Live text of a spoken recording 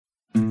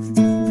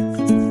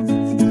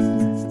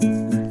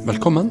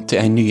Velkommen til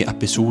en ny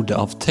episode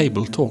av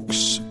Table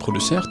Talks,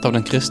 produsert av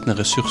den kristne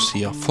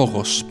ressurssida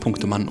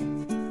foross.no.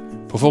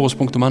 På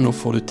foross.no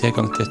får du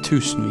tilgang til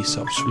tusenvis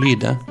av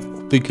solide,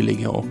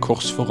 oppbyggelige og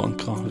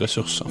korsforankret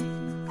ressurser.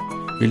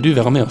 Vil du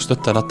være med og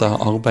støtte dette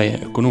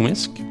arbeidet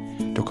økonomisk?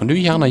 Da kan du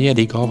gjerne gi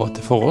de gaver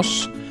til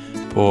Foross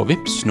på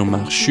Vips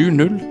nummer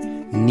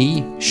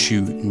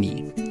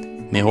 70979.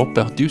 Vi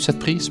håper at du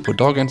setter pris på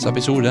dagens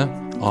episode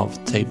av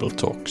Table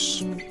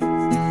Talks.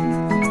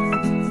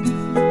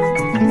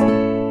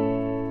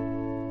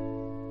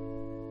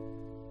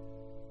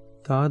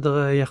 Da er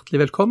dere hjertelig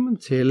velkommen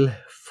til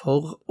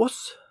For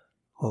oss,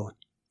 og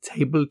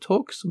Table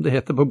Talks, som det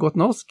heter på godt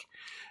norsk.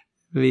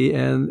 Vi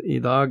er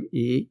i dag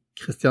i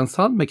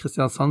Kristiansand, med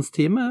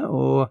Kristiansandstime,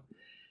 og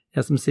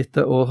jeg som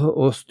sitter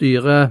og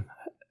styrer,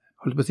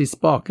 holdt på å si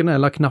spakene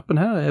eller knappen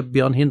her, er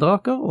Bjørn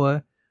Hindraker, og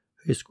er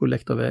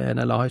høyskolelektor ved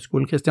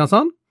NLA-høyskolen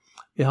Kristiansand.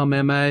 Vi har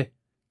med meg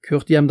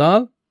Kurt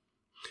Hjemdal.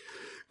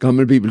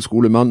 Gammel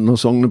bibelskolemann og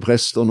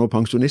sogneprest og nå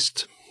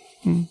pensjonist.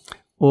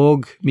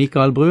 Og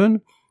Mikael Brun.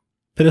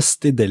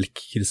 Prest i Delk,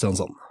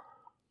 Kristiansand.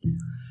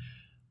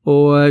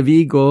 Og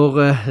vi går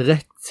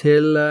rett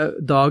til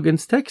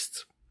dagens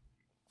tekst,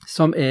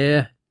 som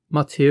er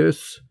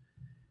Matteus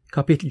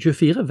kapittel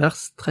 24,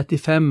 vers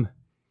 35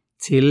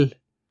 til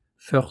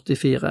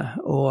 44.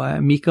 Og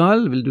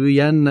Mikael, vil du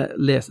igjen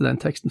lese den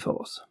teksten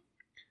for oss?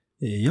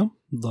 Ja,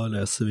 da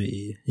leser vi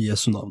i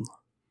Jesu navn.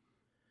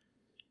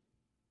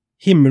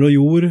 Himmel og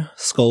jord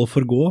skal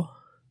forgå,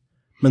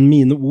 men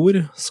mine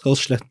ord skal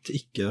slett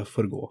ikke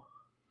forgå.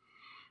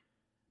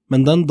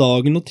 Men den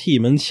dagen og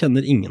timen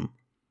kjenner ingen,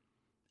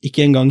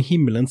 ikke engang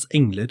himmelens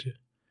engler,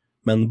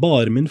 men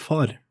bare min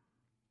far.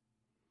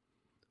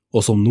 Og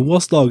som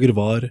Noas dager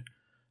var,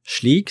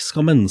 slik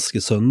skal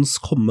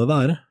Menneskesønnens komme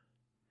være.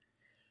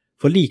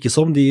 For like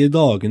som de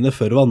dagene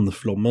før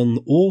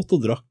vannflommen åt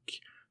og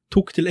drakk,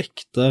 tok til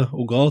ekte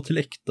og ga til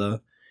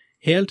ekte,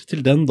 helt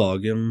til den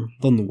dagen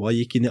da Noah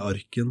gikk inn i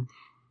arken,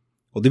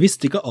 og de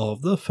visste ikke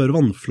av det før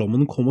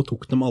vannflommen kom og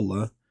tok dem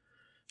alle.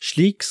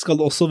 Slik skal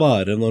det også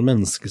være når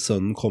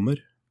Menneskesønnen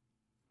kommer.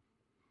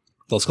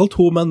 Da skal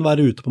 2 menn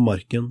være ute på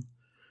marken.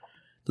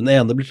 Den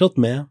ene blir tatt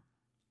med,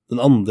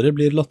 den andre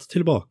blir latt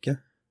tilbake.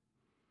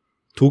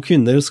 2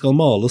 kvinner skal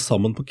male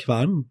sammen på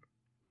kvernen.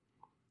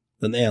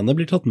 Den ene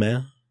blir tatt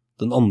med,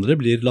 den andre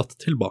blir latt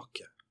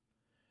tilbake.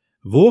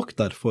 Våg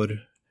derfor,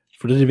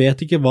 for dere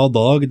vet ikke hva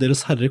dag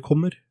deres Herre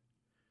kommer.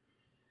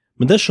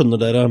 Men det skjønner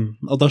dere,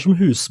 at dersom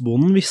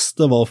husbonden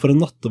visste hva for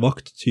en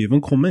nattevakt tyven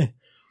kom i,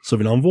 så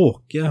vil han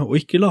våke og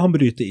ikke la han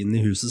bryte inn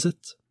i huset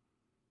sitt.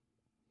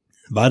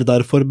 Vær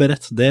derfor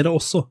beredt dere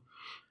også,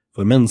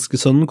 for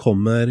Menneskesønnen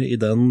kommer i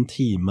den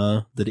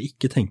time dere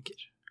ikke tenker.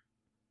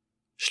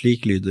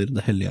 Slik lyder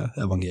det hellige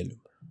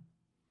evangelium.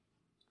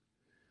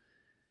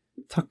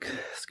 Takk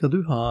skal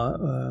du ha.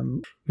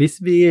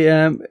 Hvis vi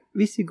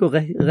går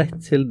rett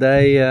til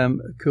deg,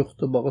 Kurt,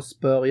 og bare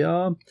spør,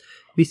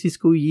 hvis vi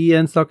skulle gi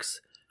en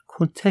slags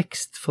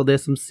kontekst for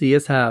det som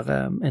sies her,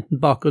 enten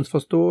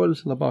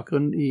bakgrunnsforståelse eller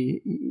bakgrunn i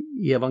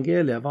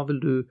evangeliet, hva vil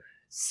du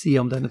si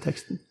om denne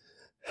teksten?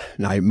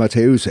 Nej,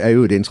 Matteus er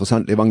jo et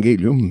interessant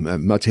evangelium.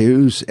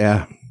 Matteus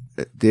er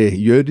det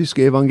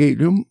jødiske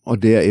evangelium,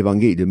 og det er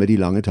evangeliet med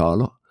de lange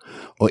taler.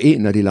 Og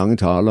en af de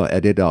lange taler er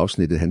dette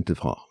afsnittet hentet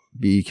fra.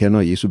 Vi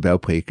kender Jesu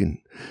bergprædiken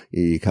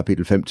i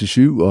kapitel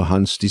 5-7, og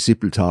hans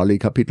discipeltale i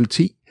kapitel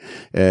 10.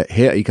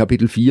 Her i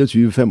kapitel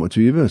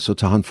 24-25, så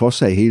tager han for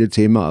sig hele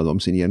temaet om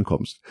sin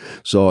gjenkomst.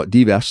 Så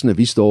de versene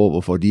vi står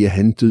overfor, de er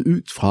hentet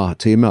ud fra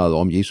temaet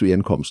om Jesu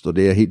gjenkomst, og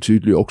det er helt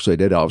tydeligt også i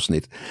dette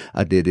afsnit,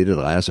 at det er det, det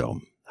drejer sig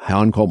om.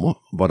 Herren kommer,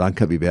 hvordan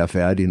kan vi være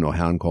færdige, når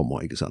Herren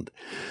kommer, ikke sant?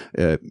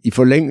 I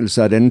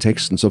forlængelse af denne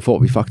teksten, så får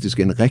vi faktisk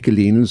en række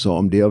lignelser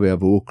om det at være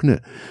vågne.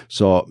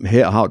 Så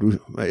her har du,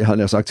 jeg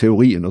har sagt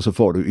teorien, og så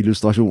får du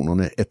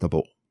illustrationerne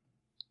etterpå.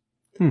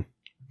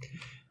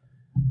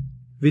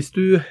 Hvis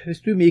du,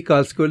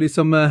 Mikael, skulle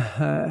liksom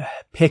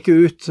peke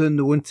ut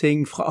noen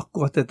ting fra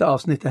akkurat dette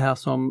avsnittet her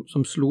som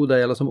slo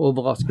deg, eller som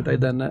overrasket deg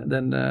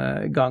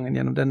denne gangen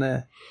gjennom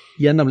denne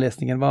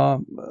gjennomlesningen, hva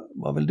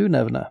vil du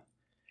nevne?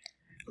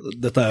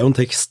 Dette er jo en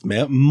tekst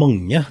med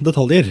mange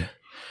detaljer,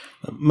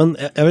 men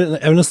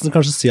jeg vil nesten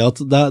kanskje si at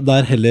det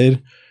er heller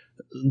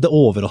det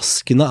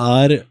overraskende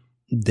er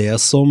det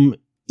som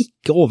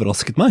ikke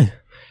overrasket meg.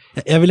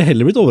 Jeg ville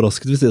heller blitt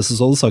overrasket hvis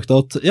Jesus hadde sagt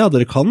at ja,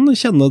 dere kan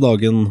kjenne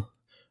dagen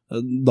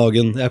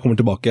jeg kommer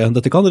tilbake.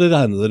 Dette kan dere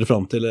regne dere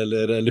frem til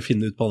eller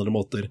finne ut på andre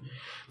måter.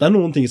 Det er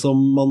noen ting som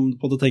man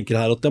på det tenker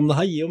her at ja, men det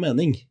her gir jo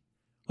mening.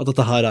 At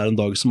dette her er en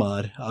dag som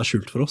er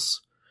skjult for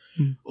oss.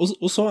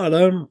 Og så er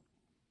det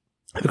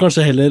jeg vil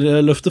kanskje heller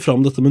løfte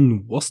frem dette med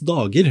Noas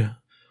dager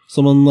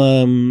som en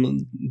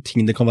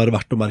ting det kan være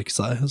verdt å merke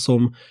seg,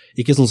 som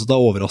ikke sånn at det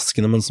er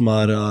overraskende, men som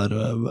er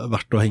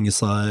verdt å henge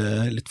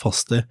seg litt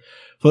fast i.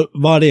 For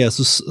hva er det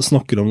Jesus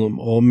snakker om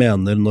og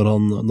mener når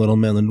han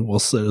mener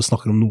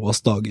snakker om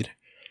Noas dager?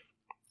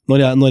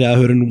 Når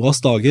jeg hører Noas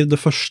dager,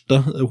 det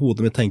første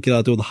hodet mitt tenker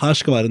at jo, det her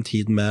skal være en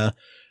tid med,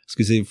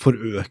 skal vi si,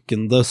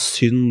 forøkende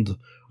synd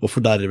og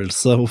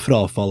fordervelse og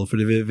frafall,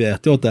 fordi vi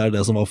vet jo at det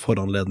det som var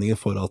foranledningen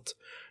for at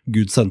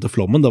Gud sendte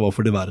flommen, det var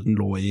fordi verden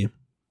lå i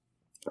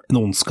en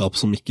ondskap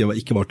som ikke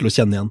var til å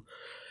kjenne igjen.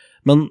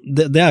 Men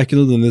det ikke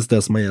nødvendigvis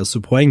det som Jesu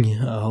poeng.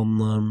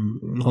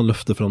 Han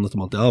løfter fram dette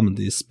med at men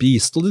de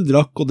spiste og de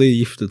drakk og de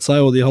giftet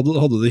seg og de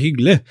hadde det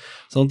hyggelig.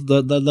 Sånn,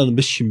 det denne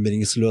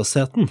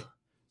bekymringsløsheten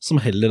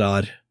som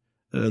heller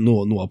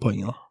noe av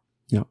poenget.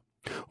 Ja,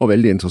 og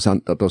veldig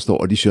interessant at det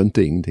står, og de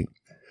skjønte ingenting.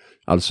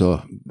 Altså,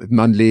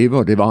 man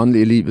lever det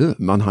vanlige livet,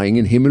 man har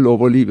ingen himmel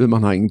over livet,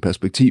 man har ingen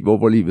perspektiv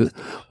over livet,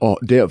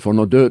 og derfor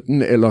når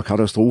døden eller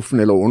katastrofen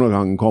eller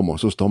undergangen kommer,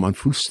 så står man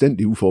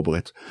fullstendig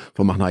uforberedt,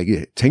 for man har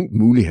ikke tenkt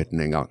muligheten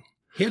engang.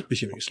 Helt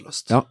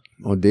bekymringsløst. Ja,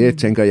 og det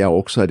tenker jeg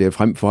også, at det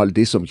fremfor alt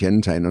det som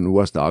kjennetegner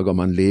Noas dager,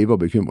 man lever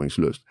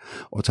bekymringsløst,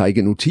 og tar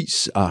ikke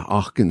notis av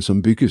arken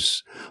som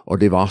bygges, og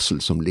det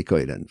varsel som ligger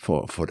i den,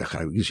 for det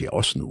kan jo ikke skje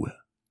oss noe.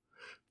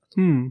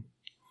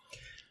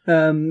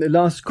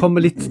 La oss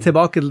komme litt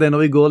tilbake til det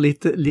når vi går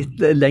litt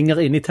lenger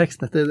inn i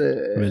teksten. Dette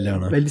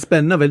veldig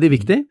spennende og veldig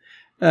viktig.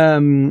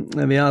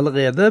 Vi har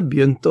allerede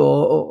begynt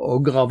å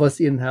grave oss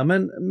inn her,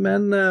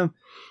 men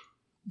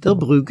der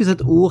brukes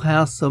et ord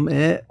her som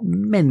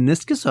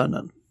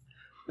Menneskesønnen.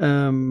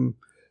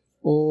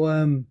 Og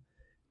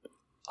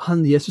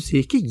Jesus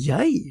sier ikke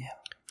jeg.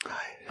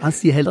 Han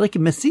sier heller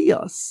ikke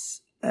Messias,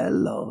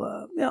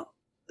 eller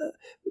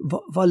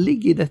Hva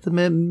ligger i dette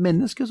med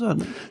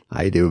menneskesønnen?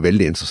 Nei, det jo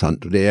veldig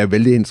interessant, og det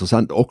veldig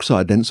interessant også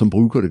at den som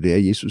bruker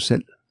det Jesus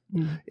selv.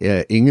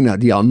 Ingen av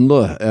de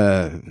andre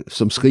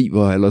som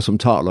skriver eller som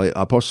taler,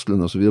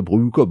 apostlen og så videre,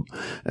 bruker.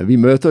 Vi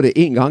møter det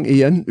en gang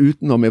igjen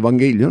utenom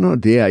evangeliene,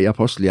 og det i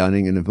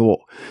apostelgjerningene,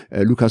 hvor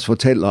Lukas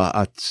forteller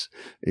at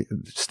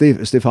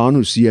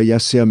Stefanus sier,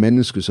 jeg ser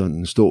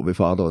menneskesønnen stå ved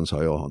faderens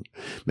høyre hånd.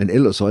 Men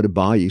ellers så det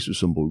bare Jesus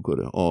som bruker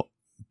det, og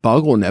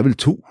bakgrunnen vel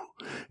to.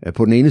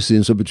 På den ene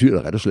siden så betyr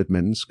det rett og slett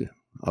menneske.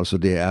 Altså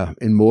det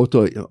en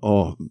måte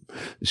å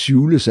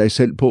skjule seg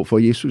selv på, for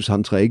Jesus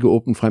han trer ikke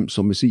åpent frem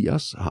som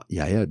Messias.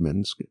 Jeg et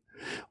menneske.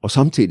 Og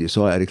samtidig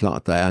så det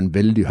klart, det en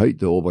veldig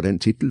høyde over den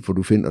titel, for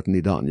du finner den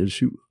i Daniel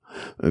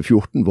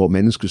 7:14, hvor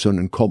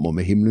menneskesønnen kommer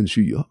med himmelens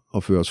skyer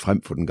og føres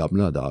frem for den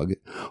gamle dage,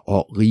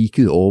 og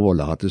riket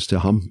overlates til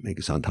ham,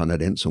 ikke sant? Han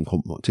den som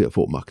kommer til å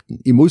få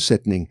makten. I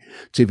motsetning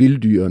til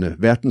vilddyrene,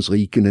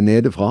 verdensrikene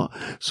nedefra,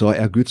 så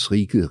Guds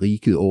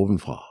riket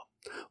ovenfra.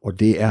 Og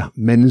det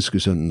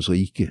menneskesønnens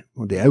rike.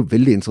 Og det jo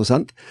veldig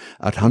interessant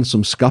at han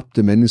som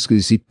skapte mennesket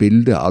i sitt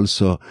bilde,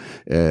 altså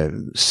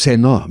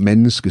sender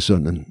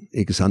menneskesønnen,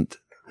 ikke sant?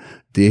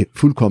 Det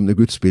fullkomne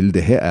Guds bilde,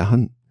 her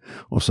han.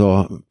 Og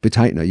så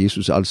betegner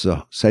Jesus altså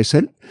seg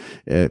selv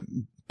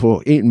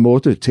på en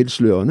måte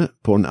tilslørende,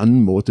 på en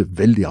annen måte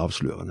veldig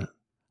avslørende.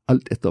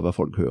 Alt etter hva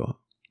folk hører.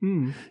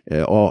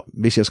 Og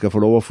hvis jeg skal få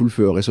lov å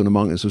fullføre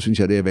resonemanget, så synes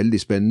jeg det veldig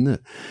spennende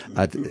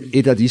at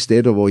et av de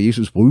steder hvor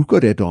Jesus bruker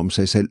dette om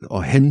seg selv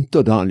og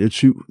henter Daniel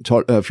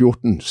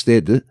 7:14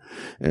 stedet,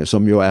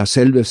 som jo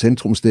selve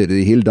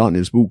sentrumsstedet i hele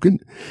Daniels boken,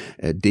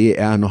 det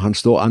når han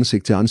står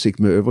ansikt til ansikt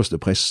med øverste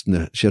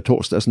prestene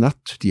skjærtorsdags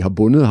natt. De har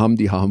bundet ham,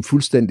 de har ham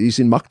fullstendig i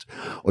sin makt,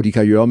 og de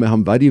kan gjøre med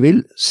ham hva de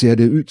vil, ser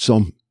det ut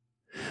som.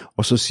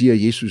 Og så sier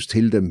Jesus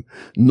til dem,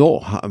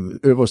 når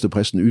øverste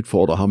presten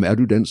utfordrer ham,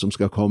 du den som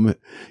skal komme?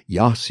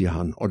 Ja, sier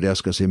han, og der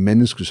skal se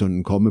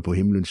menneskesønnen komme på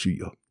himmelens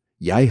skyer.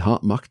 Jeg har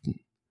makten.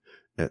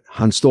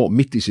 Han står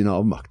midt i sin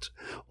avmakt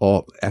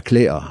og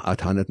erklærer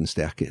at han den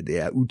sterke. Det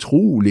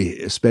utrolig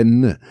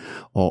spennende,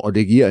 og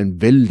det gir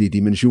en veldig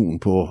dimensjon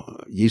på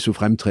Jesu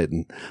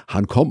fremtreden.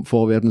 Han kom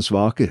for å være den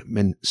svake,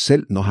 men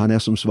selv når han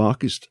som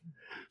svakest,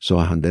 så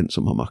han den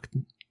som har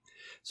makten.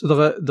 Så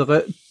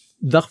der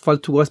i hvert fall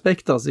to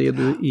aspekter, sier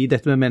du, i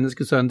dette med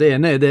menneskesønn. Det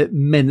ene det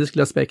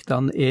menneskelige aspektet.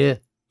 Han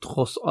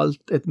tross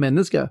alt et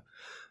menneske.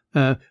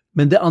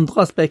 Men det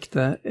andre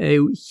aspektet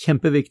jo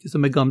kjempeviktig,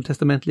 som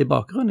gammeltestamentlig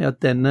bakgrunn,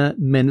 at denne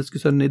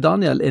menneskesønnen i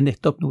Daniel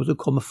nettopp noe som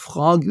kommer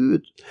fra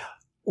Gud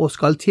og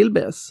skal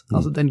tilbes.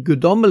 Altså den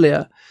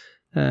guddommelige.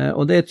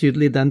 Og det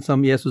tydelig den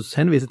som Jesus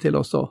henviser til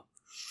også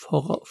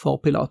for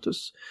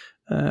Pilatus.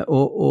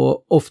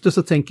 Og ofte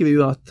så tenker vi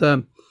jo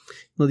at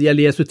når det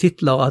gjelder Jesu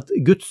titler, at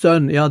Guds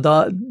sønn,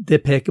 det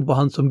peker på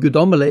han som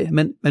guddommelig,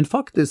 men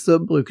faktisk så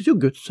brukes jo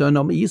Guds sønn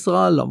om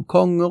Israel, om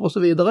konger og så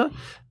videre,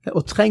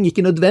 og trenger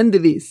ikke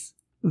nødvendigvis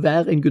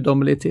være en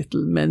guddommelig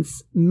titel,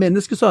 mens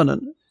menneskesønnen,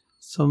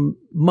 som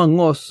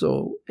mange av oss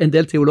og en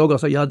del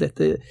teologer sier,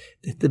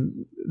 dette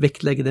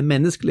vektlegger det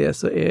menneskelige,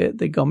 så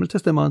det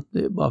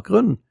gammeltestamentlige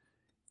bakgrunnen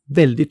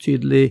veldig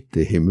tydelig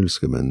det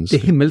himmelske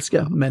mennesket. Det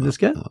himmelske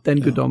mennesket,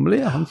 den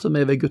guddommelige, han som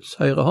ved Guds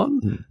høyre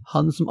hånd,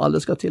 han som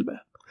alle skal tilbe.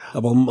 Ja,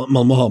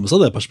 man må ha med seg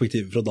det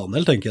perspektivet fra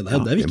Daniel, tenker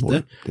jeg. Det viktig.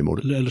 Det må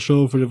du.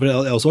 For jeg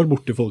har også vært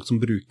borti folk som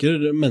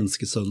bruker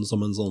menneskesønnen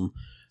som en sånn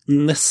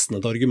nesten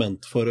et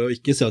argument for å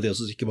ikke si at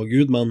Jesus ikke var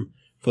Gud, men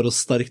for å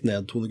sterkt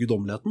nedtone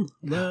guddommeligheten.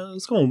 Det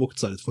skal man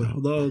vokte seg litt for.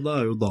 Og da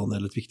jo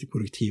Daniel et viktig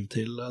korrektiv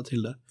til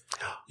det.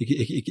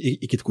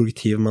 Ikke et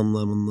korrektiv, men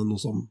noe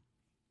som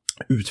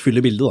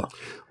utfylle bildet da.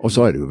 Og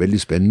så det jo veldig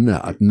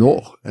spennende, at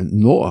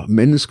når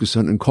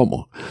Menneskesønnen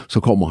kommer, så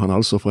kommer han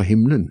altså fra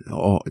himmelen,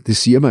 og det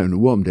sier meg jo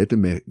noe om dette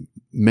med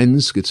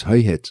menneskets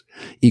høyhet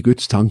i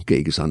Guds tanke,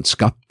 ikke sant?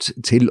 Skapt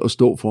til å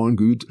stå foran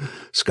Gud,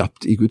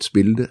 skapt i Guds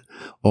bilde,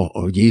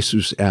 og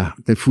Jesus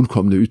det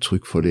fullkomne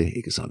uttrykk for det,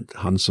 ikke sant?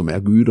 Han som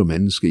Gud og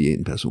menneske i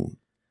en person.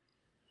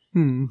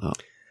 Ja.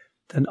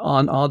 Den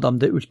annen Adam,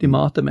 det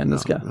ultimate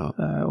mennesket,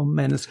 og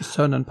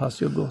Menneskesønnen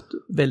passer jo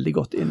veldig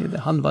godt inn i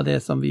det. Han var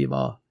det som vi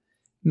var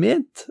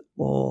ment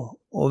å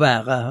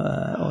være,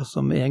 og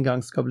som en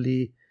gang skal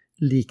bli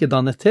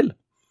likedannet til.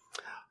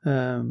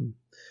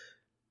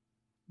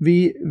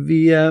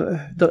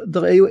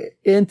 Der jo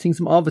en ting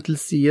som av og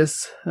til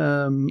sies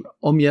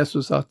om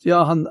Jesus, at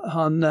ja,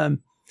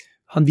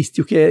 han visste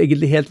jo ikke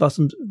egentlig helt hva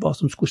som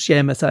skulle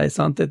skje med seg,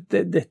 sant?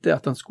 Dette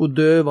at han skulle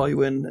dø var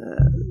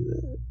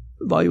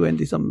jo en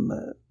liksom,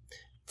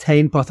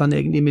 tegn på at han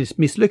egentlig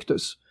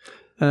mislyktes.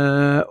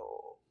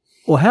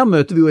 Og her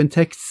møter vi jo en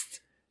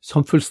tekst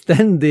som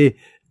fullstendig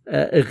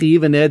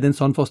river ned en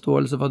sånn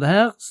forståelse, for det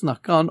her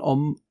snakker han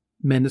om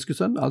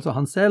Menneskesønnen, altså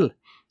han selv,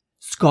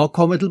 skal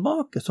komme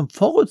tilbake, som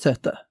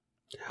forutsetter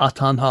at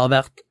han har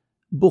vært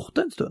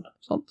borte en stund,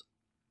 sant?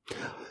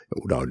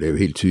 Jo da, det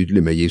jo helt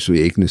tydelig med Jesu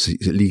egne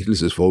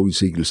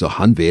lidelsesforutsigelser.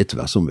 Han vet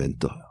hva som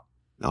venter.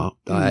 Ja,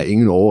 der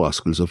ingen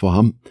overraskelser for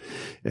ham.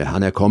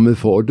 Han kommet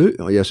for å dø,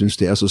 og jeg synes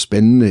det så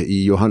spennende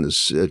i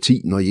Johannes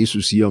 10, når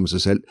Jesus sier om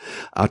seg selv,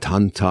 at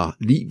han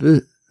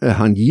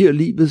gir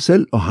livet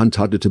selv, og han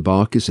tar det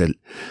tilbake selv.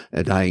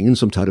 Det ingen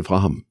som tar det fra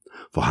ham,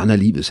 for han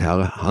livets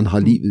herre. Han har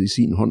livet i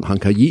sin hånd. Han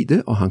kan gi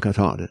det, og han kan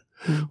ta det.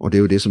 Og det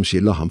jo det som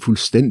skiller ham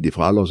fullstendig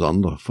fra alle oss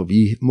andre, for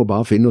vi må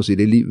bare finne oss i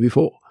det liv vi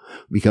får.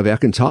 Vi kan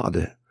hverken ta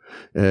det.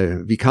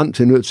 Vi kan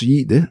til nøds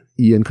gi det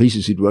i en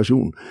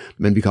krisesituasjon,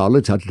 men vi kan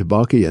aldri ta det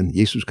tilbake igjen.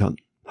 Jesus kan.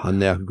 Han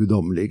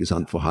guddommelig, ikke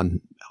sant? For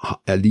han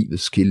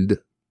livets kilde.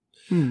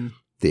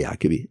 Det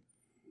ikke vi.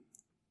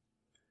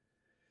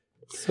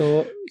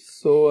 Så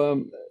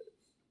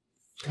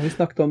har vi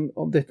snakket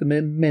om dette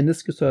med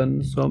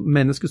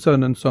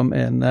menneskesønnen som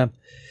en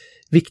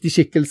viktig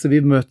skikkelse vi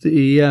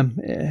møter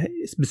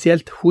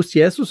spesielt hos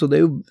Jesus, og det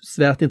jo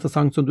svært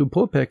interessant som du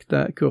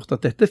påpekte, Kurt,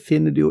 at dette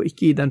finner du jo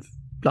ikke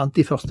blant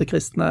de første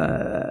kristne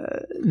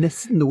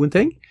nesten noen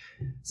ting.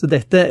 Så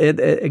dette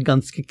et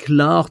ganske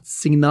klart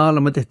signal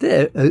om at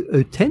dette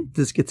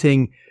autentiske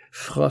ting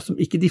som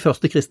ikke de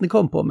første kristne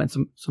kom på, men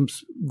som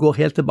går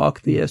helt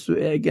tilbake til Jesu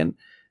egen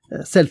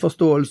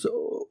selvforståelse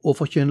og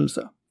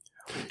forkynnelse.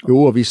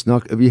 Jo, og vi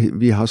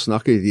har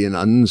snakket i en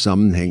annen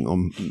sammenheng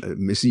om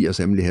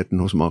Messias-hemmeligheten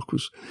hos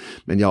Markus,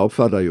 men jeg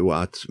oppfatter jo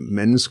at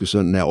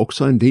Menneskesønnen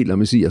også en del av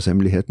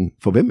Messias-hemmeligheten.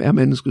 For hvem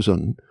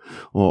Menneskesønnen?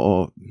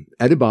 Og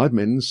det bare et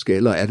menneske,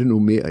 eller det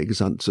noe mer, ikke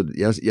sant? Så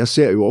jeg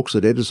ser jo også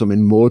dette som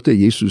en måte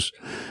Jesus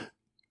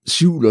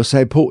skjuler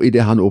seg på i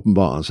det han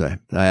åpenbarer seg.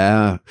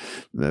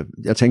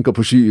 Jeg tenker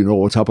på skyen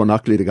og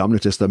tabernaklet i Det gamle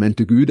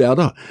testamentet. Gud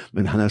der,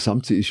 men han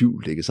samtidig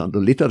skjult, ikke sant?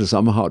 Og litt av det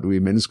samme har du i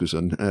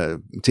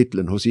Menneskesønnen,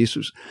 titlen hos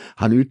Jesus.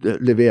 Han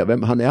utleverer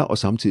hvem han og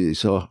samtidig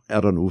så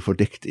det noe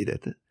fordekt i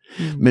dette.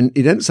 Men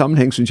i den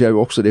sammenheng synes jeg jo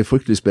også det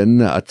fryktelig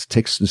spennende at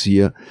teksten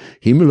sier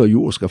himmel og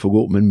jord skal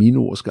forgå, men mine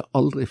ord skal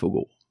aldri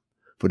forgå.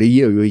 For det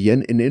gir jo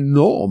igjen en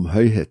enorm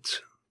høyhet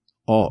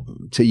og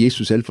til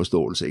Jesus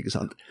selvforståelse, ikke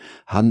sant?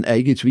 Han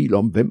ikke i tvil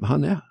om hvem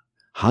han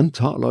Han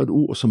taler et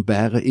ord som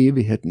bærer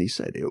evigheten i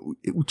seg. Det jo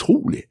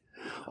utrolig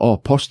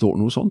å påstå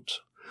noe sånt.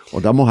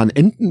 Og da må han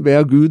enten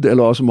være Gud,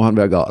 eller også må han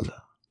være gal.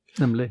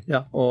 Nemlig,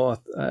 ja. Og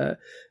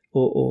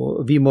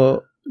vi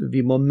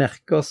må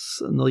merke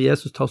oss, når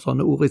Jesus tar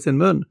sånne ord i sin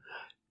munn,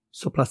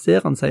 så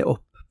plasserer han seg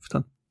opp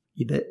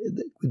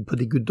på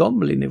det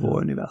guddommelige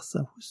nivået i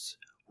universet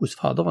hos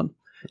Faderen,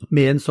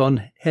 med en sånn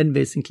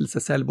henvisning til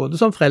seg selv, både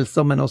som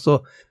frelser, men også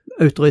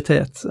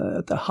autoritet.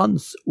 Det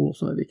hans ord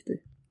som viktig.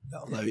 Ja,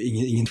 det jo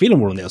ingen tvil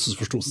om hvordan Jesus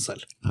forstod seg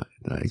selv. Nei,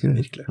 det ikke det.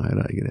 Virkelig. Nei,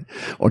 det ikke det.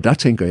 Og da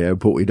tenker jeg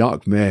på i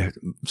dag, med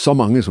så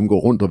mange som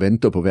går rundt og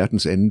venter på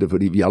verdens ende,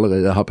 fordi vi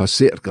allerede har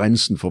passert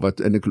grensen for hva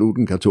denne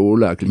kloden kan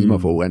tåle av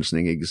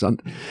klimaforurensning, ikke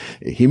sant?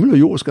 Himmel og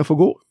jord skal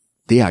forgå.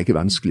 Det ikke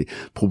vanskelig.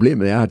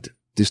 Problemet at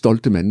det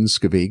stolte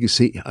mennesket vil ikke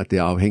se at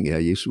det avhengig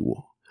av Jesu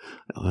ord.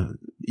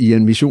 I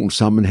en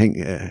misjonssammenheng,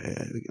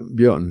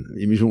 Bjørn,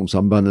 i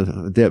misjonssambandet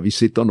der vi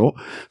sitter nå,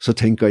 så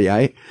tenker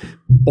jeg,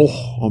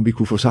 om vi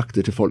kunne få sagt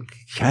det til folk,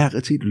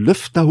 kjære tid,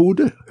 løft av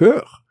hodet,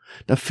 hør,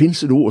 der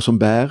finnes et ord som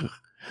bærer,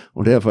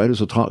 og derfor det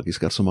så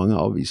tragisk at så mange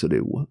avviser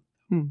det ordet.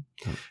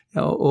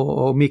 Ja,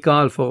 og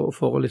Mikael,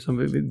 for å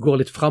liksom gå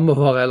litt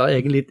fremover, eller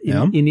egentlig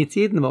inn i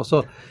tiden vår,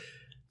 så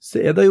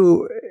det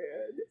jo,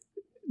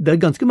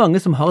 det ganske mange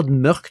som har et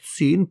mørkt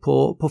syn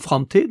på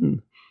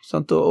fremtiden,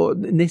 sant?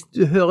 Og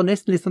du hører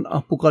nesten litt sånn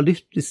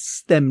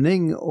apokalyptisk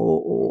stemning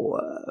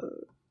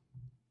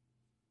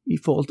i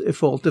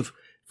forhold til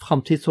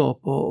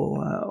fremtidshåp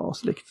og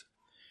slikt.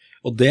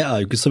 Og det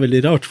jo ikke så veldig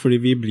rart, fordi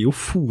vi blir jo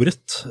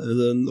foret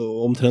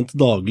omtrent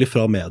daglig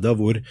fra media,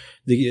 hvor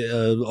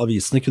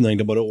avisene kunne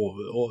egentlig bare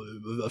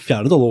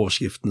fjernet alle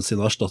overskriftene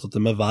sine og erstattet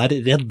det med «Vær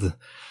redd».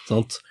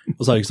 Sant?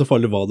 Og så det ikke så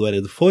farlig hva du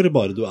redd for,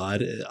 bare du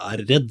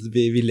redd.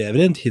 Vi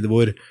lever i en tid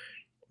hvor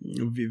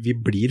vi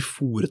blir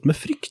foret med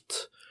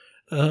frykt.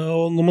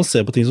 Og når man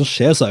ser på ting som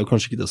skjer, så jo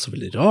kanskje ikke det så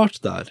veldig rart.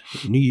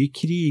 Det nye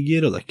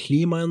kriger, og det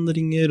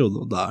klimaendringer,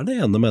 og det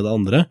det ene med det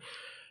andre.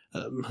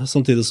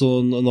 Samtidig så,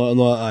 nå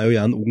jo jeg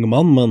en ung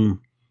mann, men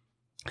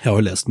jeg har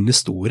jo lest en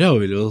historie,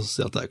 og vil jo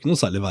si at det ikke noe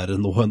særlig verre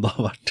nå enn det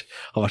har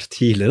vært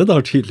tidligere. Det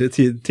har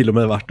til og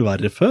med vært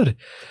verre før.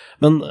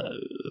 Men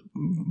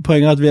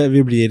poenget at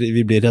vi blir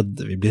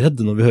redde. Vi blir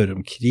redde når vi hører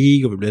om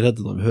krig, og vi blir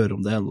redde når vi hører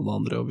om det ene og det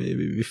andre, og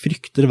vi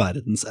frykter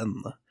verdens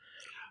ende.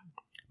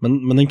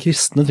 Men en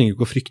kristne trenger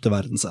ikke å frykte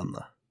verdens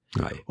ende.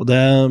 Nei. Og det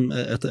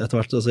etter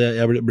hvert, altså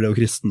jeg ble jo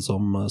kristen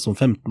som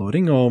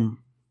 15-åring, og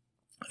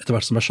etter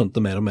hvert som jeg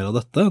skjønte mer og mer av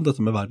dette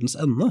med verdens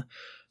ende,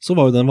 så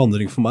var jo det en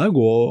vandring for meg å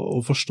gå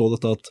og forstå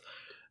dette at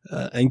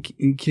en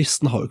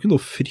kristen har jo ikke noe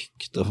å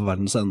frykte for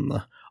verdens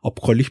ende.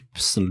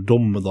 Apokalypsen, eller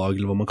dommedag,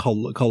 eller hva man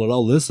kaller det,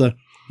 alle disse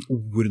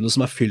ordene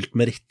som fylt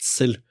med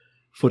redsel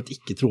for et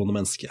ikke-troende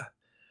menneske.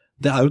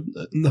 Det jo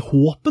en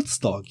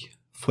håpets dag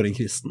for en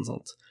kristen,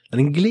 sant?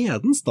 Det en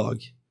gledens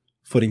dag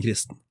for en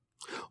kristen.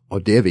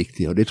 Og det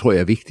viktig, og det tror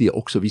jeg viktig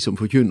også vi som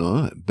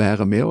forkynnere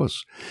bærer med oss.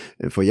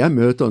 For jeg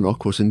møter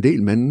nok hos en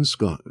del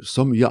mennesker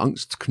så mye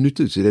angst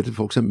knyttet til dette,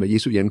 for eksempel med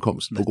Jesu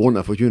gjenkomst, på grunn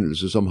av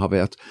forkynnelse som har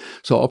vært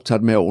så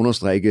opptatt med å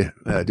understreke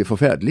det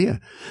forferdelige,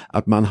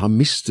 at man har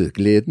mistet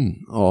gleden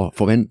og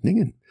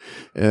forventningen.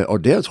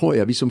 Og der tror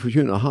jeg vi som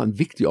forkynnere har en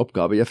viktig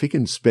oppgave. Jeg fikk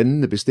en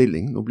spennende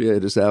bestilling. Nå blir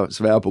jeg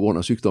dessverre på grunn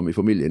av sykdom i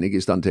familien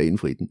ikke i stand til å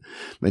innfri den.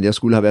 Men jeg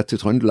skulle ha vært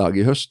til Trøndelag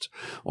i høst,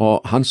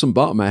 og han som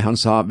bar meg, han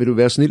sa, vil du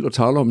være snill og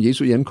tale om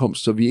Jesu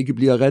gjenkomst, så vi ikke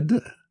blir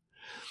redde?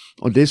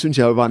 Og det synes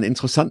jeg var en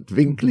interessant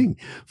vinkling,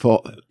 for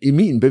i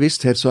min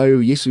bevissthet så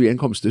jo Jesu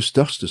gjenkomst det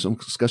største som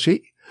skal skje,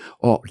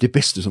 og det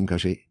beste som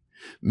kan skje.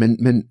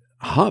 Men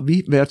har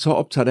vi vært så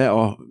opptatt av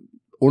å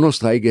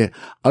understreke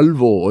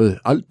alvoret,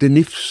 alt det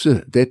nifse,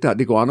 dette at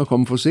det går an å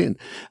komme for sent,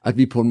 at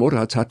vi på en måte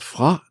har tatt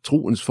fra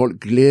troens folk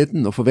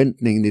gleden og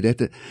forventningen i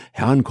dette.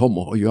 Herren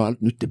kommer og gjør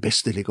alt nytt, det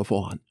beste ligger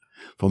foran.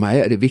 For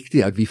meg det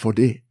viktig at vi får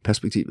det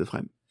perspektivet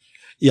frem.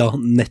 Ja,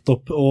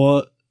 nettopp,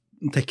 og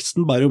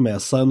teksten bærer jo med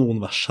seg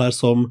noen vers her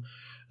som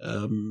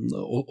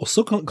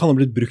også kan ha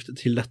blitt brukt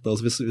til dette.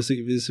 Altså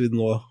hvis vi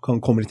nå kan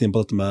komme litt inn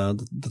på dette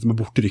med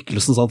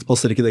bortrykkelsen, sant?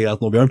 Passer ikke det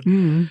greit nå, Bjørn?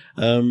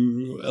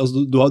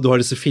 Altså, du har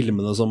disse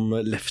filmene som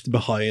Left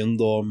Behind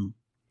og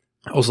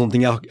sånne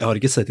ting. Jeg har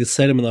ikke sett det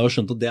selv, men jeg har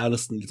skjønt at det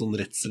nesten litt sånn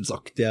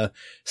redselsaktige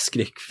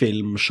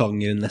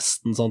skrekkfilmsjanger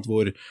nesten, sant?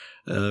 Hvor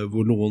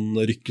noen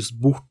rykkes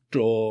bort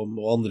og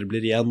andre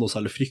blir igjen, og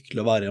så det fryktelig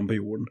å være igjen på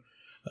jorden.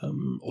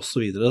 Og så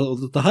videre, og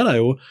dette her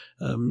jo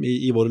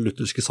i våre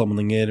lutherske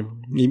sammenhenger,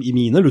 i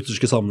mine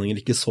lutherske sammenhenger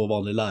ikke så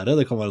vanlig lære,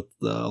 det kan være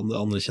at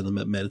andre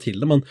kjenner mer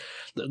til det, men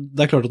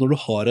det klart at når du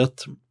har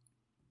et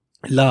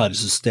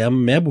læresystem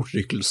med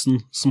bortrykkelsen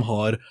som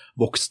har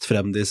vokst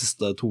frem de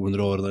siste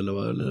 200 årene,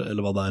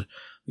 eller hva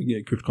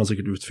det Kurt kan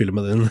sikkert utfylle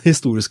med den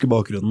historiske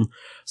bakgrunnen,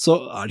 så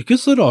det ikke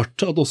så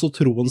rart at også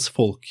troens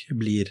folk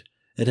blir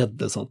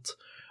redde, sant?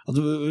 At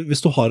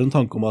hvis du har en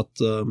tanke om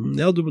at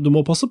ja, du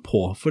må passe på,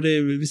 for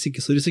hvis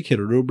ikke så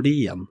risikerer du å bli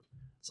igjen.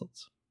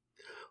 Sant?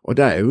 Og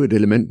der jo et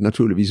element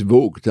naturligvis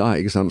våg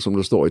der, ikke sant, som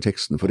det står i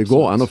teksten, for det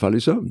går an å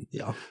falle i søvn.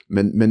 Ja.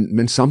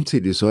 Men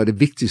samtidig så det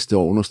viktigste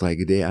å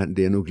understreke,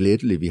 det noe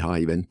gledelig vi har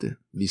i vente.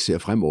 Vi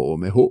ser fremover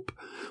med håp,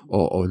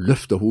 og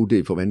løfter hodet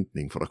i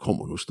forventning, for det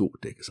kommer noe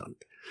stort, ikke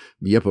sant.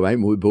 Vi på vei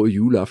mot både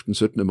juleaften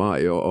 17.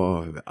 mai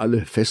og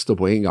alle fester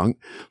på en gang,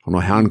 for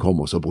når Herren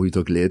kommer så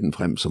bryter gleden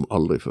frem som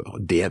aldri før,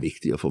 og det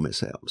viktig å få med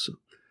seg altså.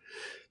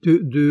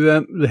 Du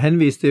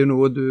henviste jo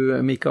noe,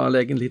 Mikael,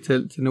 egentlig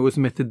til noe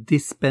som heter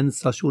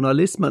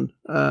dispensasjonalismen,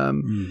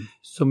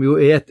 som jo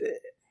et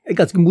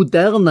ganske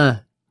moderne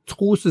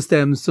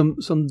trossystem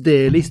som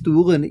deler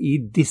historien i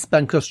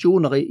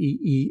dispensasjoner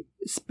i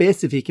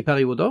spesifikke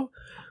perioder.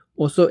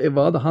 Og så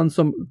var det han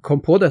som kom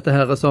på dette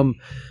her, som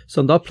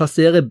da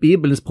plasserer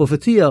Bibelens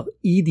profetier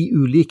i de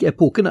ulike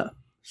epokene.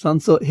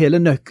 Så hele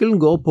nøkkelen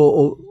går på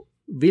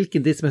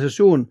hvilken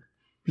dispensasjon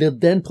blir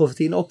den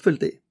profetien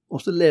oppfylt i. Og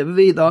så lever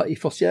vi da i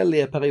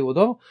forskjellige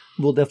perioder,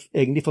 hvor det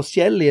egentlig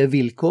forskjellige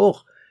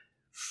vilkår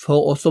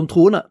for oss som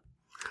troende.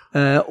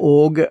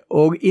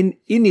 Og inn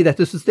i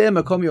dette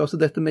systemet kommer jo også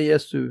dette med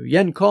Jesu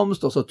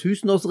gjenkomst, også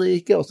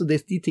tusenårsriket, også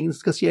de tingene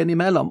som skal skje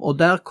innimellom. Og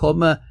der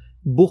kommer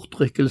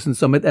bortrykkelsen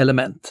som et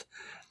element.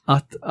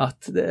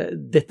 At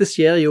dette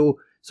skjer jo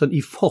sånn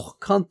i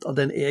forkant av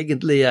den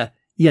egentlige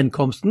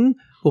gjenkomsten,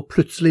 hvor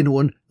plutselig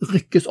noen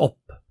rykkes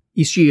opp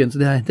i skyen, så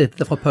det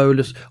dette fra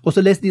Paulus. Og så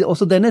leser de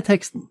også denne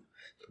teksten.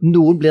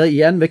 Noen blir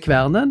igjen ved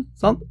kvernen,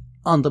 sant?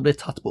 Andre blir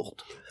tatt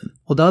bort.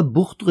 Og da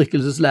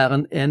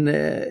bortrykkelseslæren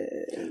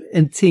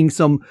en ting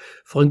som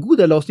for en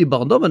god del av oss i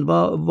barndommen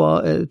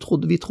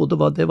vi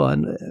trodde det var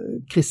en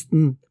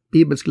kristen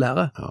bibelsk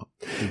lære. Ja.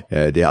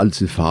 Det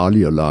alltid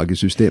farlig å lage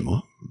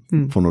systemer.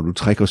 For når du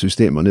trækker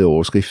systemer ned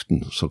over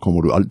skriften, så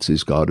kommer du altid i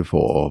skade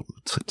for at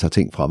tage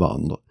ting fra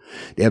hverandre.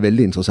 Det er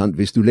veldig interessant.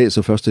 Hvis du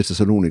læser 1.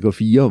 Thessaloniker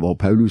 4, hvor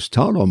Paulus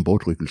taler om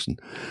bortrykkelsen,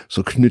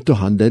 så knytter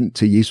han den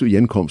til Jesu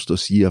gjenkomst og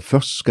siger,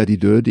 først skal de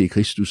døde i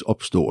Kristus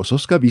opstå, og så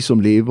skal vi som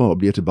lever og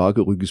bliver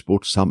tilbage rykkes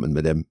bort sammen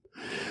med dem.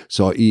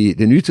 Så i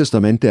det nye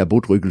testamente er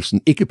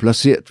bortrykkelsen ikke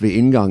placeret ved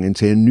indgangen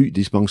til en ny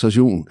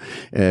dispensation,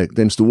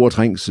 den store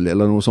trængsel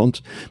eller noget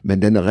sånt,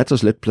 men den er rett og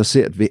slett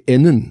placeret ved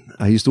enden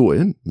af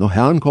historien. Når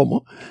Herren kommer,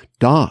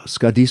 der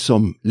skal de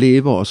som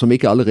lever og som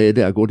ikke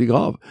allerede er gået i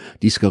grav,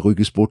 de skal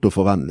rykkes bort og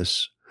forvandles.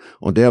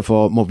 Og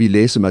derfor må vi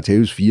læse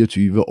Matthæus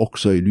 24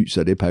 også i lys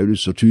af det, Paulus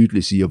så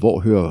tydeligt siger,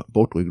 hvor hører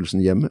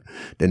bortrykkelsen hjemme?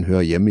 Den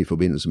hører hjemme i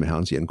forbindelse med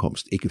Herrens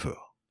gjenkomst, ikke før.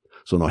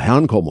 Så når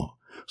Herren kommer,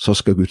 så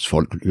skal Guds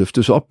folk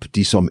løftes op,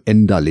 de som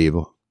enda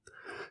lever.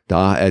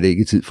 Der er det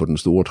ikke tid for den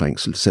store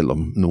trængsel,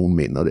 selvom nogen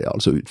mener det,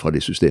 altså ud fra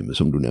det systemet,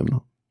 som du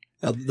nævner.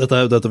 Ja, dette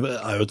er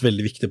jo et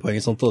veldig viktig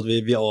poeng, sant? At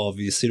vi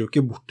avviser jo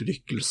ikke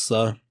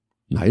bortrykkelse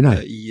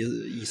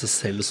i seg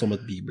selv som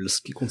et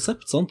bibelsk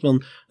konsept, sant?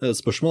 Men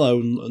spørsmålet er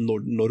jo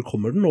når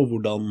kommer den, og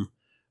hvordan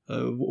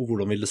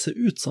vil det se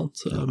ut, sant?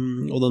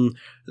 Og den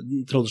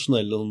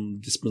tradisjonelle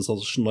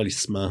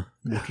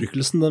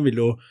dispensasjonalisme-bortrykkelsen, den vil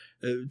jo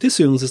til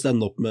syvende og sist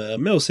ende opp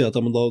med å si at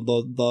ja, men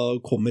da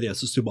kommer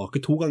Jesus tilbake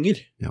 2 ganger.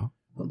 Ja.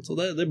 Så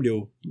det blir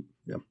jo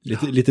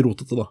litt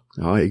rotete da.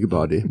 Ja, ikke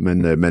bare det,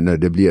 men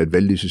det bliver et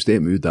veldig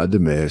system ut af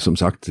det med, som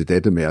sagt,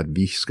 dette med, at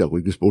vi skal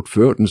rykkes bort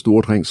før den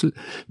store trængsel.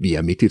 Vi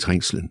er midt i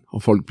trængselen,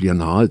 og folk bliver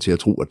narret til at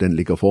tro, at den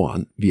ligger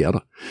foran. Vi er der.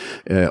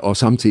 Og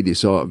samtidig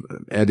så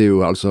er det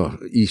jo altså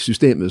i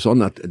systemet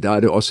sådan, at der er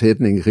det også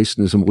hedninge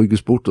kristne, som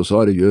rykkes bort, og så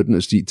er det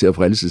jødernes sti til at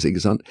frelses, ikke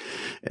sandt?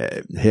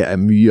 Her er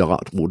mye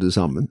rart rodet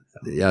sammen.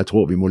 Jeg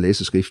tror, vi må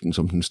læse skriften,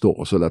 som den står,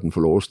 og så lad den få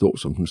lov at stå,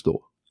 som den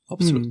står.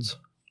 Absolutt.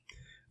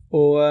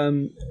 Og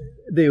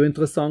det er jo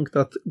interessant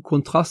at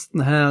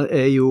kontrasten her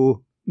er jo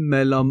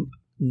mellom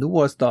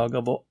Noas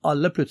dager, hvor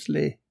alle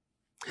plutselig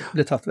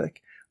ble tatt vekk.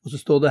 Og så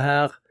står det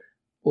her,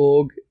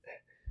 og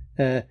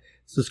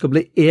så skal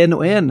bli en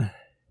og en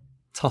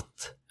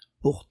tatt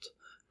bort.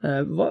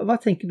 Hva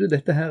tenker du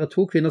dette her?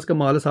 2 kvinner skal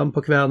male sammen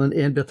på kvernen,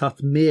 en blir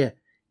tatt med,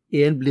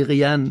 en blir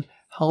igjen.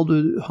 Har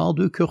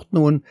du Kurt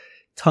noen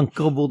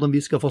tanker om hvordan vi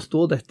skal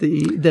forstå dette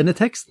i denne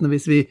teksten,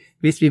 hvis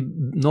vi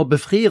nå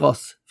befrir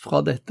oss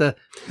fra dette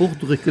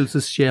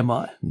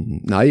bortrykkelsesskjemaet?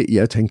 Nej,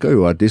 jeg tænker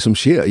jo, at det som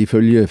sker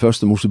ifølge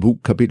 1. Mosebok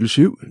kapitel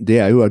 7, det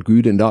er jo, at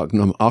Gud en dag,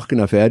 når arken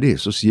er færdig,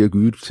 så siger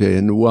Gud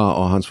til Noah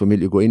og hans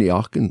familie, gå ind i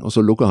arken, og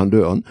så lukker han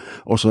døren,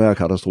 og så er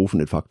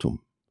katastrofen et faktum.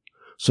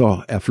 Så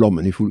er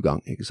flommen i fuld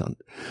gang, ikke sandt?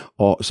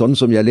 Og sådan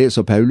som jeg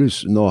læser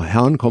Paulus, når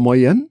Herren kommer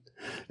igen,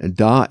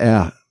 der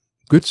er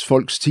Guds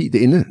folks tid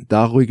inde,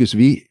 der rykkes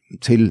vi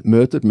til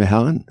møtet med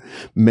Herren,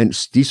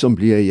 mens de som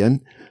bliver igen,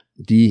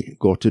 de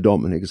går til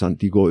dommen, ikke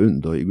sandt? De går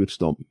under i Guds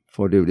dom,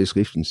 for det er jo det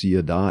skriften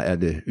siger, der er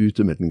det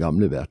ute med den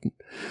gamle verden.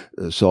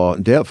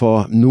 Så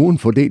derfor, nogen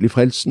får del i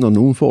frelsen, og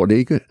nogen får det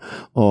ikke,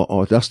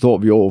 og der står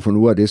vi over for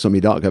nu af det, som i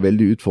dag er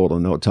vældig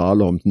udfordrende at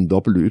tale om den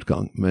dobbelte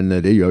udgang, men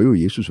det gør jo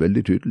Jesus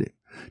vældig tydeligt.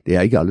 Det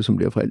er ikke alle, som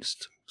bliver frelst,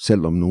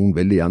 selvom nogen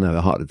vældig gerne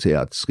har det til,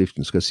 at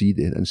skriften skal sige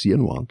det, den siger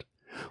noget andet.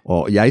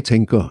 Og jeg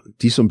tænker,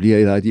 de som bliver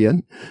i dig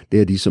igen,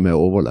 det er de som er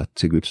overladt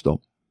til Guds dom.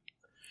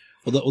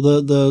 Og det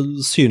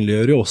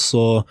synliggjør jo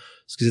også,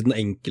 skal jeg si, den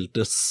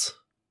enkeltes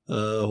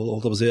holdt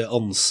jeg på å si,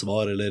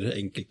 ansvar eller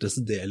enkeltes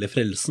del i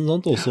frelsen,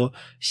 sant? Også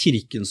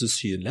kirkens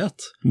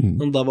usynlighet.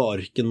 Men da var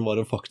arken var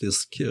en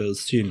faktisk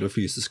synlig og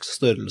fysisk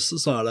størrelse,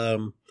 så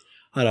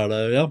her er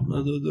det, ja,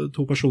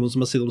 2 personer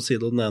som er side om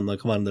side, og den ene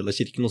kan være en del av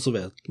kirken, og så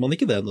vet man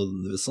ikke det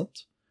nødvendigvis, sant?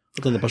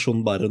 At denne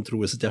personen bærer en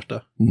tro i sitt hjerte.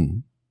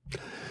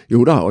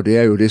 Jo da, og det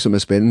er jo det, som er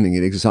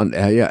spændingen, ikke sant?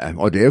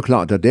 Og det er jo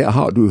klart, at der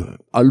har du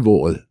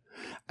alvoret.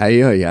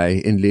 Ejer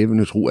jeg en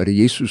levende tro? Er det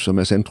Jesus, som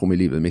er centrum i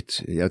livet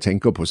mitt? Jeg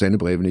tænker på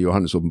sendebrevene i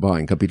Johannes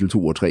åbenbaring, kapitel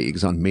 2 og 3, ikke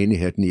sant?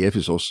 Menigheden i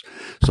Efesos,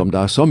 som der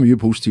er så mye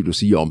positivt at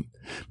sige om.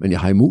 Men jeg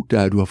har imod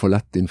dig, at du har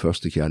forladt din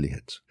første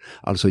kærlighed.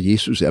 Altså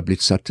Jesus er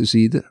blitt sat til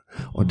side,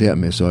 og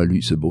dermed så er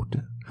lyset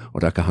borte.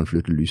 Og der kan han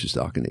flytte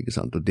lysestaken, ikke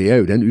sant? Og det er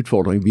jo den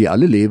udfordring, vi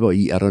alle lever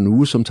i. Er der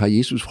noget, som tager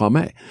Jesus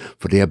fremad?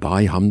 For det er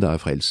bare i ham, der er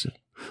frelse.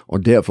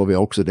 Og derfor vil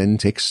også denne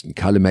teksten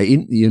kalde mig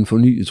ind i en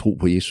fornyet tro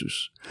på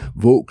Jesus.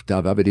 Våg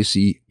der, hvad vil det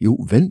sige?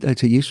 Jo, vend dig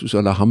til Jesus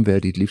og lad ham være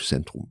dit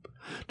livscentrum.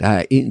 Der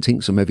er en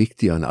ting, som er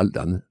vigtigere end alt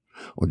andet,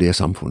 og det er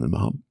samfundet med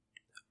ham.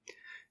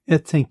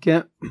 Jeg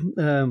tænker,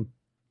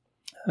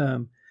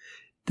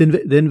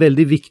 det er en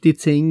veldig vigtig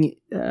ting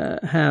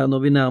her, når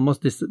vi nærmer os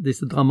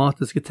disse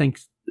dramatiske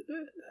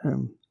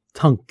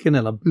tanken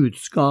eller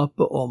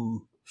budskapet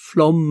om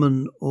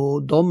flommen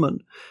og dommen,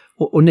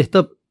 og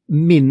netop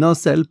minner os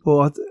selv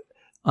på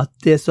at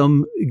det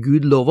som Gud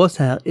lover oss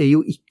her er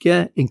jo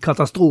ikke en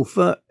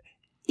katastrofe,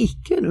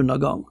 ikke en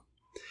undergang.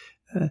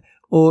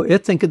 Og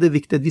jeg tenker det er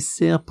viktig at vi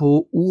ser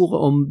på ordet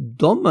om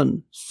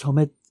dommen som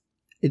et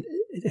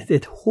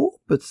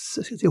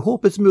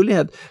håpets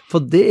mulighet, for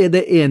det er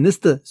det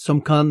eneste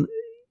som kan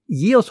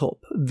gi oss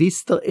håp,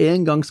 hvis det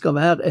en gang skal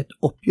være et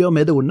oppgjør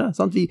med det onde.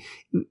 Sant?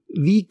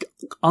 Vi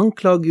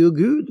anklager jo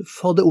Gud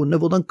for det onde.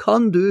 Hvordan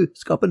kan du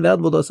skape en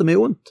verden hvor det er så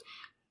mye ondt?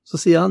 Så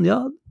sier han,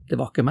 ja, det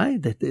var ikke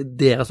meg, det er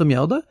dere som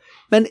gjør det.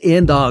 Men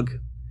en dag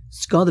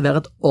skal det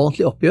være et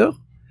ordentlig oppgjør,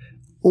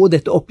 og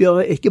dette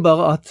oppgjøret er ikke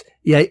bare at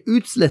jeg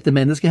utsletter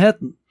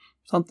menneskeheten,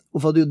 sant?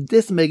 Og for det er jo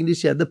det som egentlig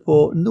skjedde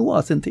på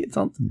Noah sin tid,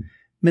 sant?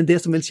 Men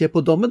det som vil skje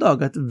på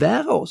dommedag, at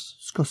hver av oss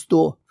skal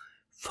stå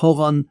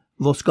foran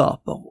vår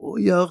skaper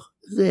og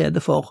gjøre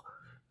rede for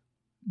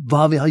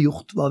hva vi har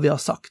gjort, hva vi har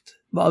sagt,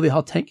 hva vi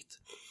har tenkt.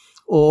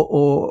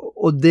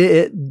 Og det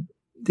er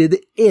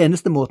det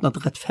eneste måten at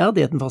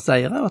rettferdigheten får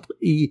seire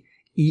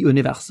i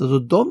universet. Så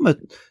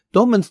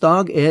dommens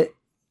dag er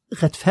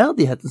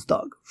rettferdighetens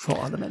dag for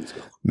alle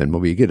mennesker. Men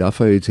må vi ikke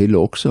derfor til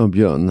også,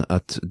 Bjørn,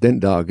 at den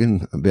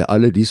dagen vil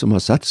alle de som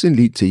har satt sin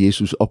lit til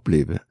Jesus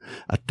oppleve,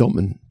 at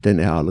dommen, den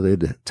er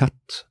allerede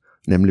tatt,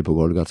 nemlig på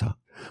Golgata.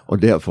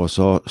 Og derfor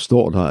så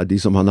står det at de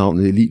som har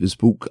navnet i livets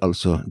bok,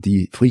 altså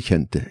de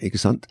frikjente,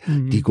 ikke sant?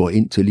 De går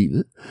inn til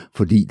livet,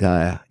 fordi der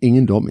er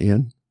ingen dom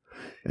igjen.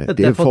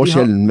 Det er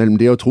forskjellen mellom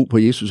det å tro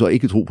på Jesus og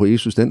ikke tro på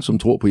Jesus. Den som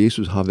tror på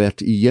Jesus har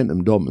vært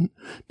igjennom dommen.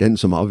 Den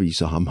som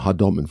avviser ham har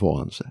dommen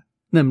foran seg.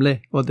 Nemlig,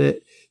 og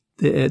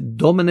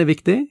dommen er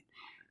viktig,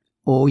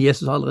 og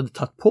Jesus har allerede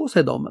tatt på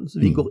seg dommen, så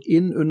vi går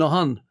inn under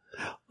han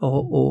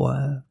og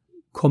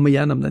kommer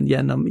gjennom den,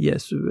 gjennom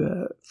Jesu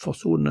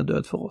forsonende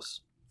død for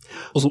oss.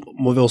 Og så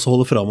må vi også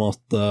holde frem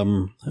at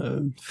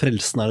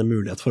frelsen er en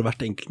mulighet for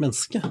hvert enkelt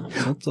menneske.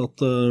 Sant?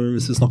 At,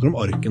 hvis vi snakker om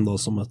arken da,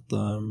 som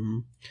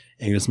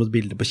egentlig som et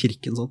bilde på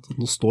kirken, sant?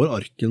 Nå står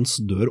arkens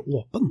dør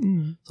åpen.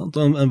 Sant?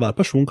 Og enhver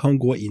person kan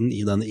gå inn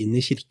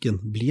i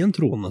kirken, bli en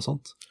troende,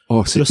 sant?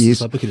 Og trøste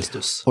seg på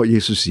Kristus. Og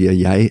Jesus sier,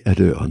 jeg er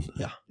døren.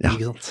 Ja,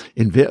 ikke sant?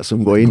 Enhver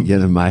som går inn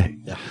gjennom meg.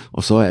 Ja.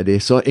 Og så er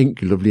det så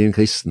enkelt å bli en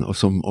kristen, og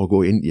som å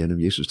gå inn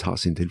gjennom Jesus tar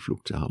sin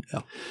tilflukt til ham.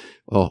 Ja.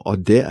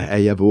 Og der er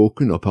jeg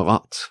våken og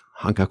parat.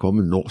 Han kan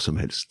komme når som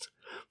helst,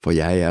 for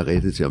jeg er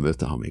rede til å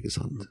møte ham, ikke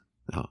sant?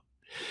 Ja.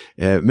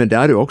 Men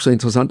der er det jo også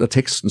interessant at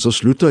teksten så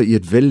slutter i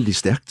et veldig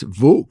sterkt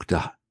våg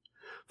da.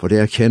 For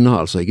dere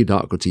kjenner altså ikke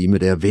dag og time,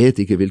 dere vet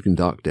ikke hvilken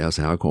dag deres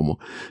Herre kommer.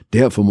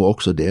 Derfor må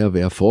også dere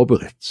være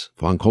forberedt,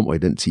 for han kommer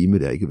i den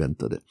time dere ikke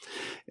venter det.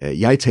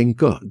 Jeg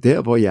tenker,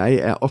 der hvor jeg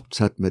er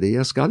opptatt med det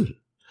jeg skal,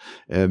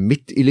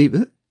 midt i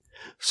livet,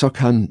 så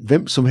kan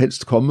hvem som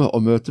helst komme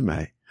og møte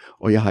meg,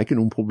 og jeg har ikke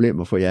noen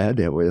problemer, for jeg er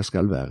der hvor jeg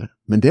skal være.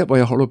 Men der hvor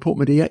jeg holder på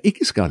med det jeg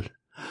ikke skal,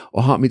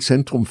 og har mitt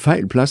sentrum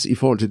feil plass i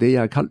forhold til det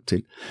jeg er kalt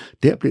til,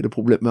 der blir det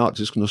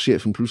problematisk når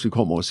sjefen plutselig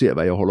kommer og ser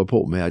hva jeg holder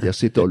på med, at jeg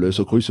sitter og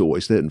løser kryssord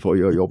i stedet for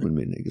å gjøre jobben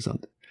min, ikke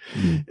sant?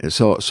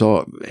 Så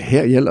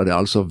her gjelder det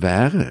altså å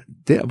være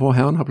der hvor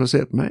Herren har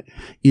plassert meg,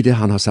 i det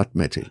han har satt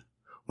meg til.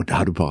 Og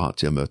da er du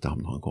parat til å møte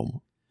ham når han kommer.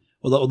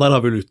 Og der har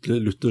vi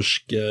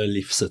luthersk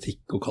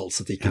livsetikk og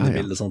kallsetikk i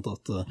bildet, sant?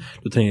 At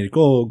du trenger ikke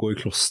å gå i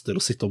kloster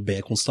og sitte og be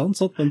konstant,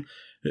 sant? Men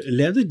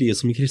lev ditt liv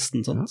som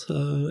kristen, sant?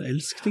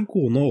 Elsk din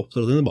kone og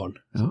oppdra dine barn.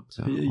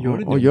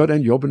 Gjør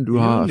den jobben du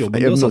har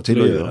evner til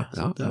å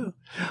gjøre.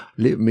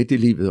 Lev midt i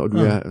livet, og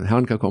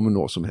Herren kan komme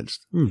når som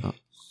helst.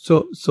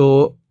 Så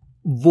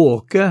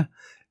våke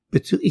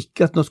betyr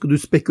ikke at nå skal du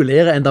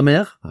spekulere enda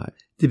mer. Nei.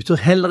 Det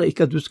betyr heller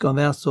ikke at du skal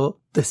være så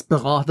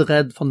desperat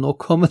redd, for nå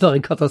kommer det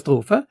en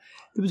katastrofe.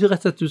 Det betyr rett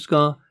og slett at du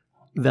skal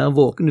være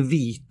våken og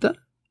vite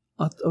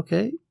at ok,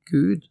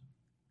 Gud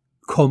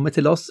kommer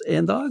til oss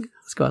en dag,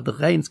 det skal være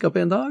et regnskap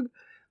en dag,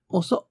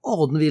 og så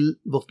ordner vi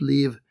vårt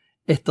liv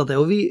etter det.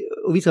 Og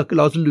vi skal ikke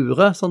la oss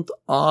lure sånt,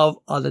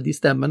 av alle de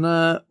stemmene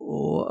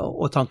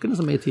og tankene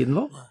som er i tiden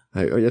vår.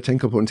 Nei, og jeg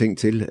tenker på en ting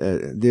til.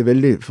 Det er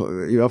veldig,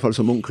 i hvert fall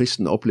som ung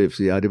kristen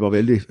opplevelse, det var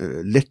veldig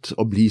lett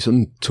å bli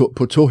sånn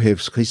på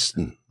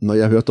tåhevskristen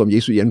når jeg hørte om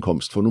Jesu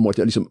gjenkomst, for nå måtte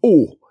jeg liksom,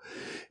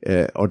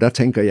 og da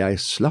tenker jeg,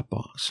 slapp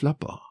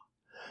av.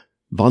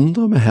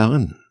 Vandre med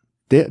Herren,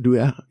 der du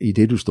er, i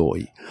det du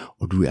står i,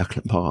 og du er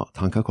parat.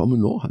 Han kan komme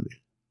når han vil,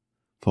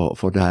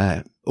 for det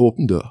er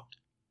åpen dør.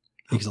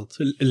 Ikke sant?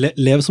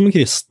 Lev som en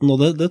kristen,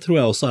 og det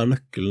tror jeg også er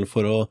nøkkelen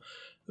for å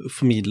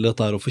formidle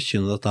dette og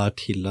forkynne dette her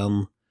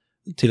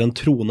til en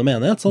troende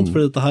menighet, sant?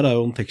 For dette her er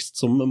jo en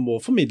tekst som må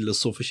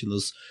formidles og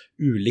forkynnes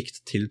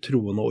ulikt til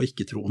troende og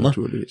ikke-troende.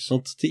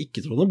 Til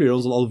ikke-troende blir det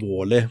en sånn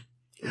alvorlig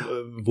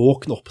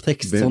våkn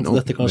opp-tekst,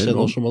 dette kan skje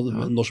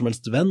når som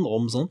helst venn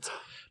om, sant?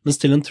 Mens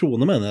til en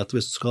troende menighet,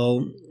 hvis du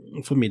skal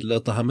formidle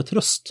dette her med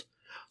trøst,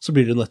 så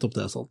blir det nettopp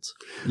det, sant?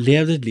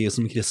 Lev ditt liv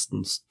som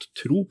kristen,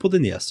 tro på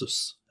din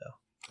Jesus. Ja.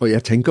 Og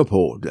jeg tenker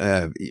på,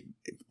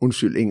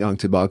 en gang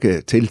tilbake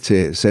til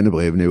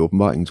sendebrevene i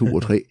åpenbaringen 2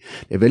 og 3,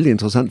 det er veldig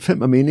interessant,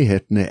 5 av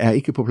menighetene er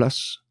ikke på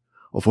plass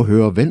å få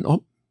høre venn om.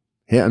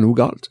 Her er noe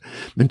galt.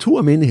 Men 2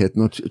 av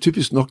menighetene, og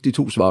typisk nok de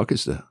 2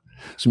 svakeste,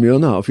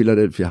 Smyrna og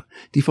Philadelphia,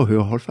 de får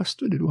høre, hold fast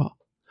ved det du har.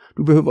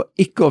 Du behøver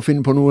ikke å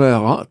finne på noe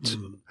rart.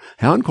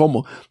 Herren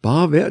kommer,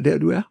 bare vær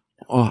der du er,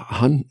 og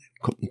han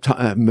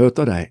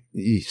møter deg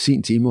i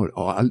sin time,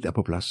 og alt er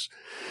på plass.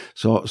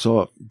 Så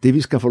det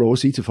vi skal få lov å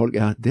si til folk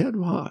er, der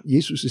du har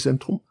Jesus i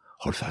sentrum,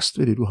 hold fast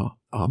ved det du har.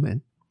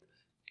 Amen.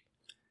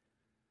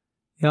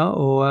 Ja,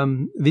 og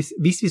hvis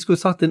vi skulle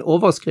satt en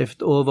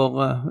overskrift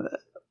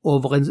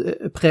over en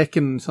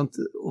preken, sant,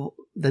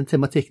 den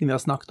tematikken vi har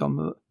snakket om,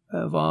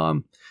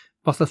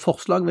 hva slags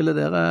forslag ville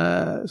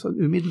dere sånn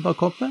umiddelbart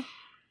komme med?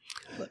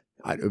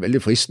 Nei, det er veldig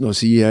fristende å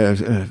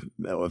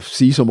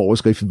si som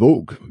overskrift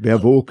våg, vær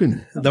våken.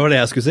 Det var det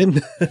jeg skulle si.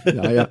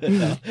 Ja.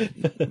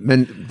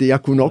 Men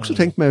jeg kunne også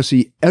tenkt meg å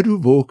si, du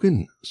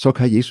våken, så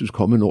kan Jesus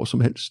komme når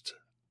som helst.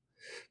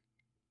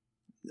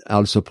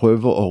 Altså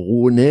prøve å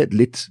roe ned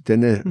litt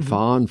denne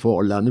faren for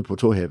å lande på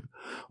tåhev,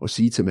 og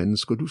si til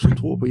mennesker, du som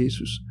tror på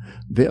Jesus,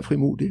 vær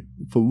frimodig,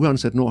 for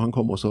uansett når han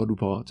kommer, så er du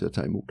parat til å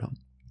ta imot ham.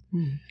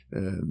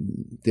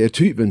 Det er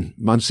tyven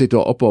man sitter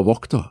oppe og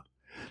vokter,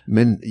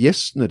 men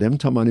gjestene, dem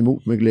tar man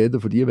imot med glede,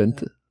 for de er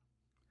ventet.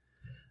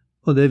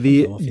 Og det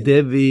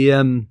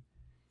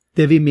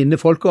vi minner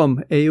folk om,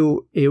 er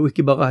jo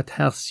ikke bare at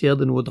her skjer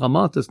det noe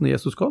dramatisk når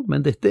Jesus kom,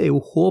 men dette er jo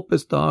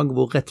håpets dag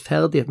hvor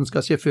rettferdigheten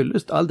skal skje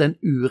fyllest. All den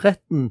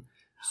uretten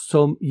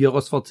som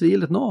gjør oss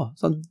fortvilet nå,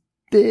 sånn,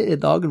 det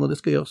er dagen hvor det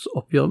skal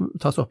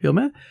tas oppgjør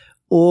med,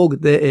 og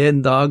det er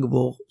en dag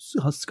hvor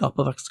hans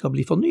skaperverk skal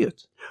bli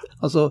fornyet.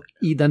 Altså,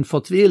 i den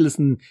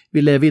fortvilelsen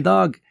vi lever i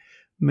dag,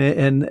 med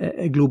en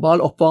global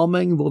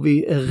oppvarming hvor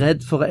vi er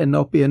redd for å ende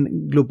opp i en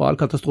global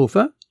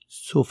katastrofe,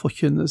 så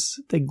forkynnes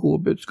det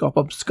gode budskapet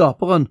om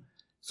skaperen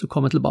som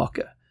kommer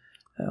tilbake.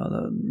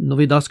 Når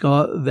vi da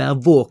skal være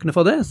våkne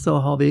for det, så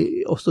har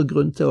vi også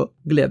grunn til å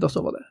glede oss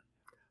over det.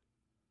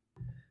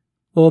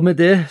 Og med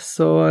det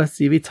så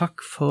sier vi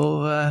takk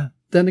for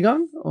denne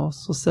gang, og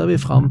så ser vi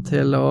frem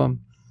til å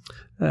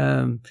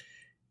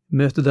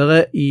møte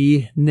dere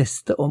i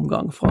neste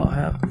omgang fra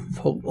her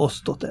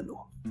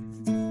foross.no.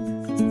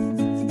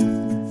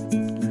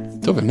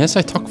 Da vil vi si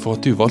takk for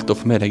at du valgte å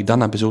få med deg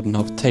denne episoden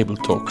av Table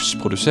Talks,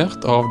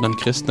 produsert av den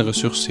kristne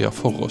ressurssiden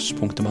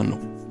foross.no.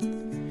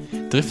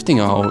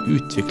 Driftinga og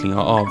utviklinga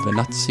av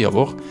nettsida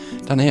vår,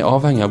 den er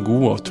avhengig av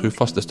gode og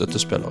trufaste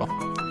støttespillere.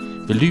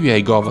 Vil du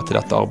gi gave til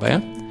dette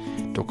arbeidet?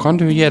 Da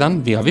kan du gi den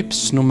via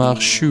Vips nummer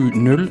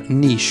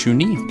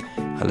 70929,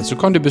 eller så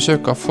kan du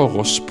besøke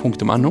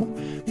foross.no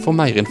for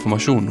mer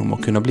informasjon om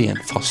å kunne bli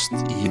en fast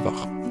giver.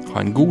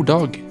 Ha en god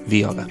dag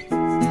videre.